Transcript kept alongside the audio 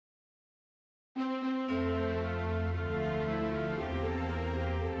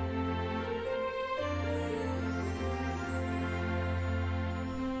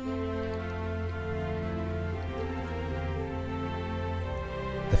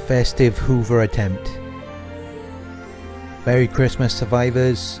festive Hoover attempt. Merry Christmas,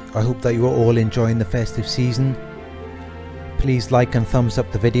 survivors. I hope that you are all enjoying the festive season. Please like and thumbs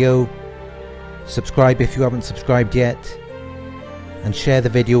up the video. Subscribe if you haven't subscribed yet. And share the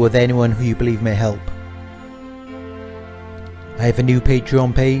video with anyone who you believe may help. I have a new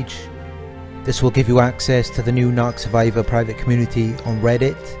Patreon page. This will give you access to the new Narc Survivor private community on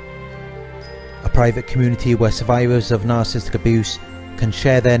Reddit. A private community where survivors of narcissistic abuse can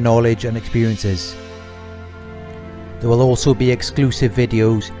share their knowledge and experiences. There will also be exclusive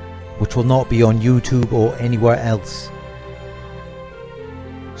videos which will not be on YouTube or anywhere else.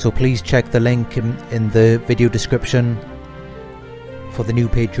 So please check the link in the video description for the new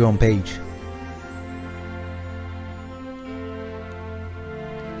Patreon page.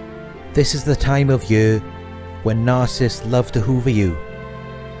 This is the time of year when narcissists love to hoover you.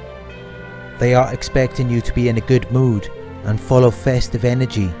 They are expecting you to be in a good mood and full of festive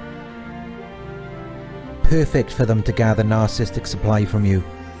energy. Perfect for them to gather narcissistic supply from you.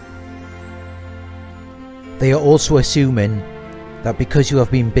 They are also assuming that because you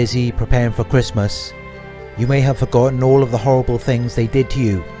have been busy preparing for Christmas, you may have forgotten all of the horrible things they did to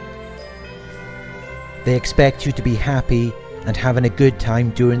you. They expect you to be happy and having a good time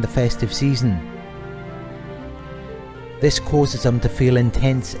during the festive season. This causes them to feel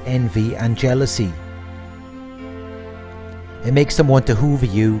intense envy and jealousy. It makes them want to hoover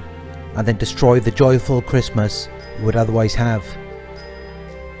you and then destroy the joyful Christmas you would otherwise have.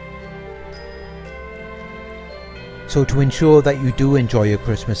 So to ensure that you do enjoy your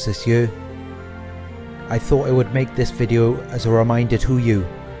Christmas this year, I thought I would make this video as a reminder to you.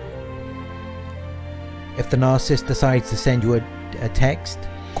 If the narcissist decides to send you a text,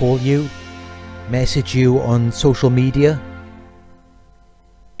 call you, message you on social media,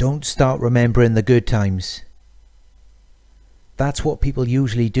 don't start remembering the good times. That's what people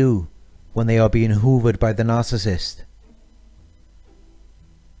usually do when they are being hoovered by the narcissist.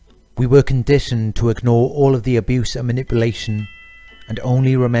 We were conditioned to ignore all of the abuse and manipulation and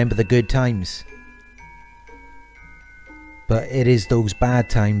only remember the good times. But it is those bad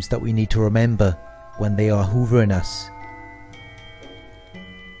times that we need to remember when they are hoovering us.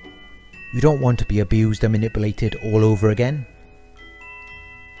 You don't want to be abused and manipulated all over again,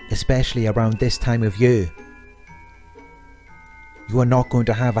 especially around this time of year. You are not going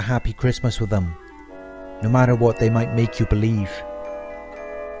to have a happy Christmas with them, no matter what they might make you believe.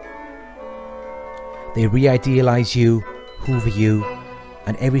 They re-idealize you, hoover you,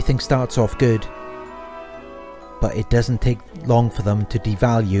 and everything starts off good. But it doesn't take long for them to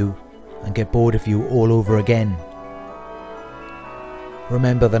devalue and get bored of you all over again.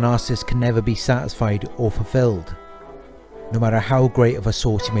 Remember, the narcissist can never be satisfied or fulfilled, no matter how great of a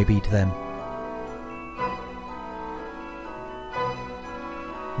source you may be to them.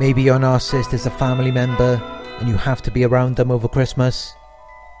 Maybe your narcissist is a family member and you have to be around them over Christmas.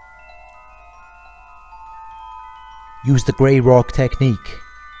 Use the grey rock technique.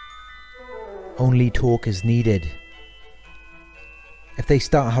 Only talk is needed. If they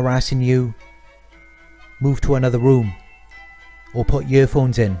start harassing you, move to another room or put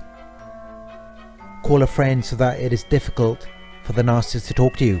earphones in. Call a friend so that it is difficult for the narcissist to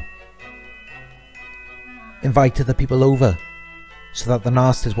talk to you. Invite other people over so that the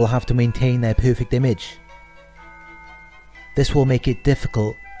narcissist will have to maintain their perfect image. This will make it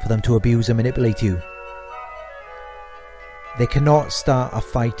difficult for them to abuse and manipulate you. They cannot start a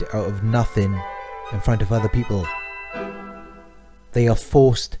fight out of nothing in front of other people. They are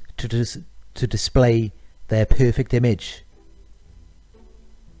forced to display their perfect image.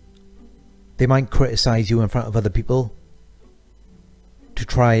 They might criticize you in front of other people to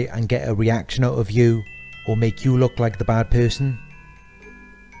try and get a reaction out of you or make you look like the bad person.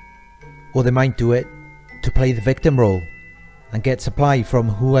 Or they might do it to play the victim role and get supply from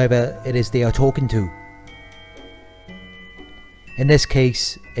whoever it is they are talking to. In this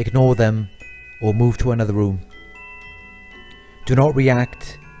case, ignore them or move to another room. Do not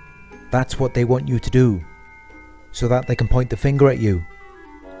react. That's what they want you to do, so that they can point the finger at you.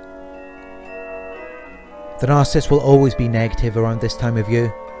 The narcissist will always be negative around this time of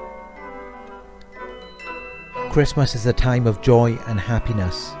year. Christmas is a time of joy and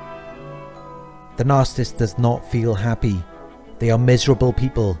happiness. The narcissist does not feel happy. They are miserable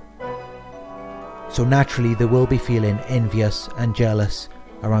people. So naturally they will be feeling envious and jealous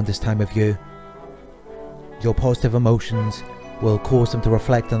around this time of year. Your positive emotions will cause them to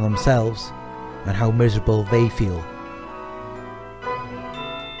reflect on themselves and how miserable they feel.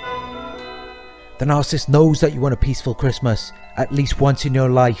 The narcissist knows that you want a peaceful Christmas at least once in your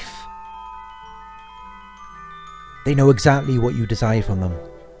life. They know exactly what you desire from them.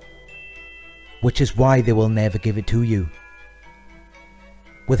 which is why they will never give it to you.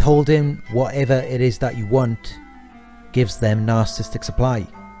 Withholding whatever it is that you want gives them narcissistic supply.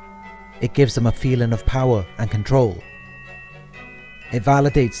 It gives them a feeling of power and control. It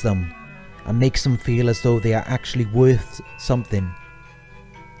validates them and makes them feel as though they are actually worth something,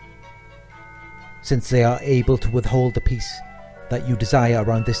 since they are able to withhold the peace that you desire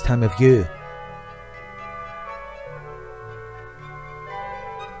around this time of year.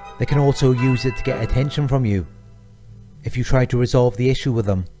 They can also use it to get attention from you if you try to resolve the issue with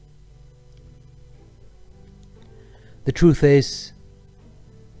them. The truth is,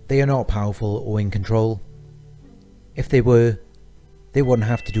 they are not powerful or in control. If they were, they wouldn't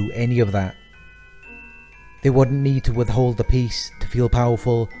have to do any of that. They wouldn't need to withhold the peace to feel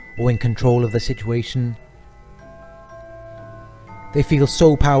powerful or in control of the situation. They feel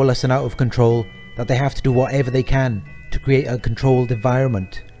so powerless and out of control that they have to do whatever they can to create a controlled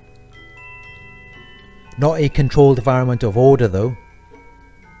environment. Not a controlled environment of order though.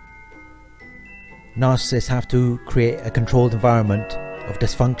 Narcissists have to create a controlled environment of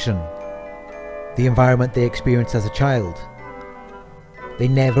dysfunction, the environment they experienced as a child. They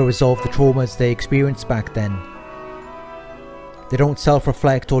never resolve the traumas they experienced back then. They don't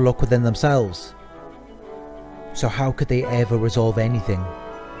self-reflect or look within themselves. So how could they ever resolve anything?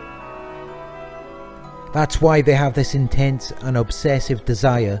 That's why they have this intense and obsessive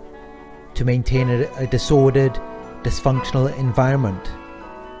desire to maintain a disordered, dysfunctional environment.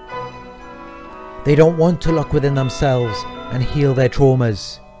 They don't want to look within themselves and heal their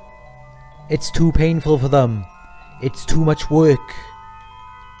traumas. It's too painful for them. It's too much work.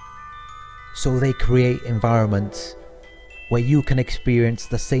 So they create environments where you can experience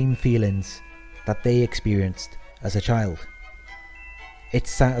the same feelings that they experienced as a child. It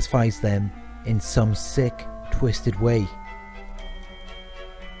satisfies them in some sick, twisted way.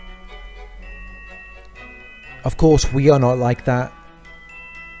 Of course, we are not like that.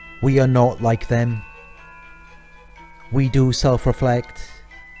 We are not like them. We do self-reflect.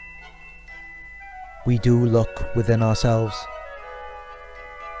 We do look within ourselves.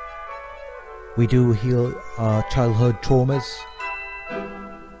 We do heal our childhood traumas.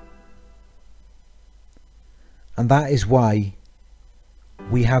 And that is why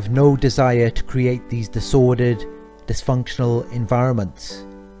we have no desire to create these disordered, dysfunctional environments.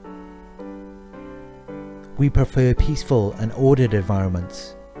 We prefer peaceful and ordered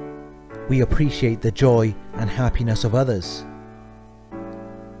environments. We appreciate the joy and happiness of others.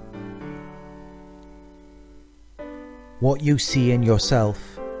 What you see in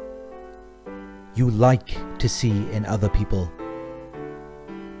yourself, you like to see in other people.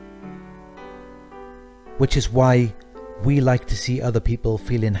 Which is why we like to see other people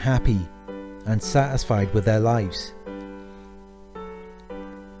feeling happy and satisfied with their lives.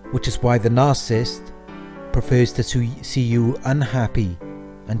 Which is why the narcissist prefers to see you unhappy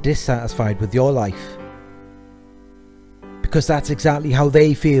and dissatisfied with your life. Because that's exactly how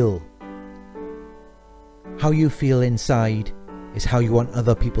they feel. How you feel inside is how you want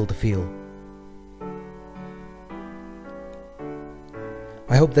other people to feel.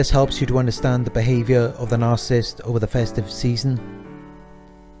 I hope this helps you to understand the behaviour of the narcissist over the festive season.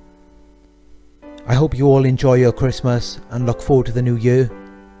 I hope you all enjoy your Christmas and look forward to the new year.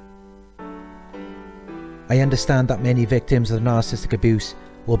 I understand that many victims of narcissistic abuse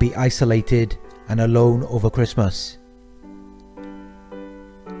will be isolated and alone over Christmas.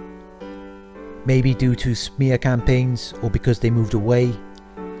 Maybe due to smear campaigns or because they moved away.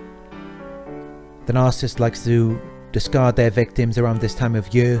 The narcissist likes to discard their victims around this time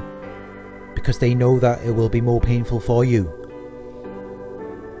of year because they know that it will be more painful for you.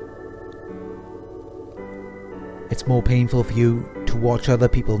 It's more painful for you to watch other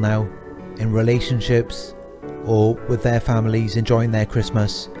people now in relationships or with their families enjoying their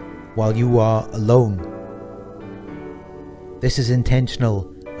Christmas while you are alone. This is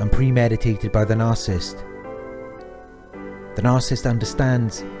intentional and premeditated by the narcissist. The narcissist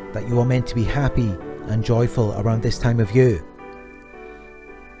understands that you are meant to be happy and joyful around this time of year.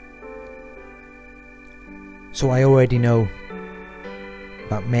 So I already know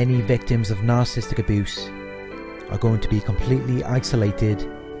that many victims of narcissistic abuse are going to be completely isolated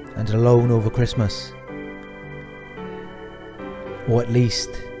and alone over Christmas. Or at least,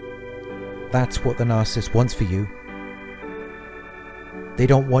 that's what the narcissist wants for you. They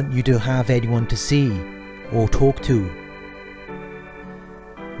don't want you to have anyone to see or talk to.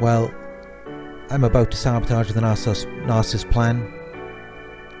 Well, I'm about to sabotage the narcissist plan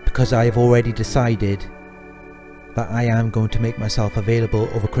because I have already decided that I am going to make myself available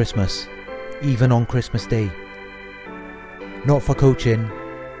over Christmas, even on Christmas Day. Not for coaching,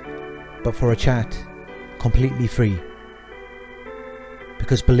 but for a chat, completely free.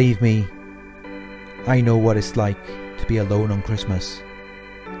 Because believe me, I know what it's like to be alone on Christmas.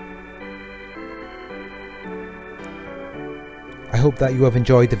 I hope that you have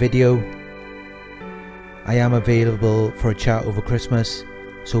enjoyed the video. I am available for a chat over Christmas,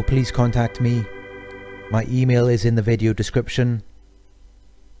 so please contact me. My email is in the video description.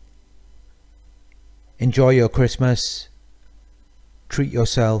 Enjoy your Christmas, treat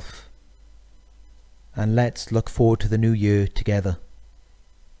yourself, and let's look forward to the new year together.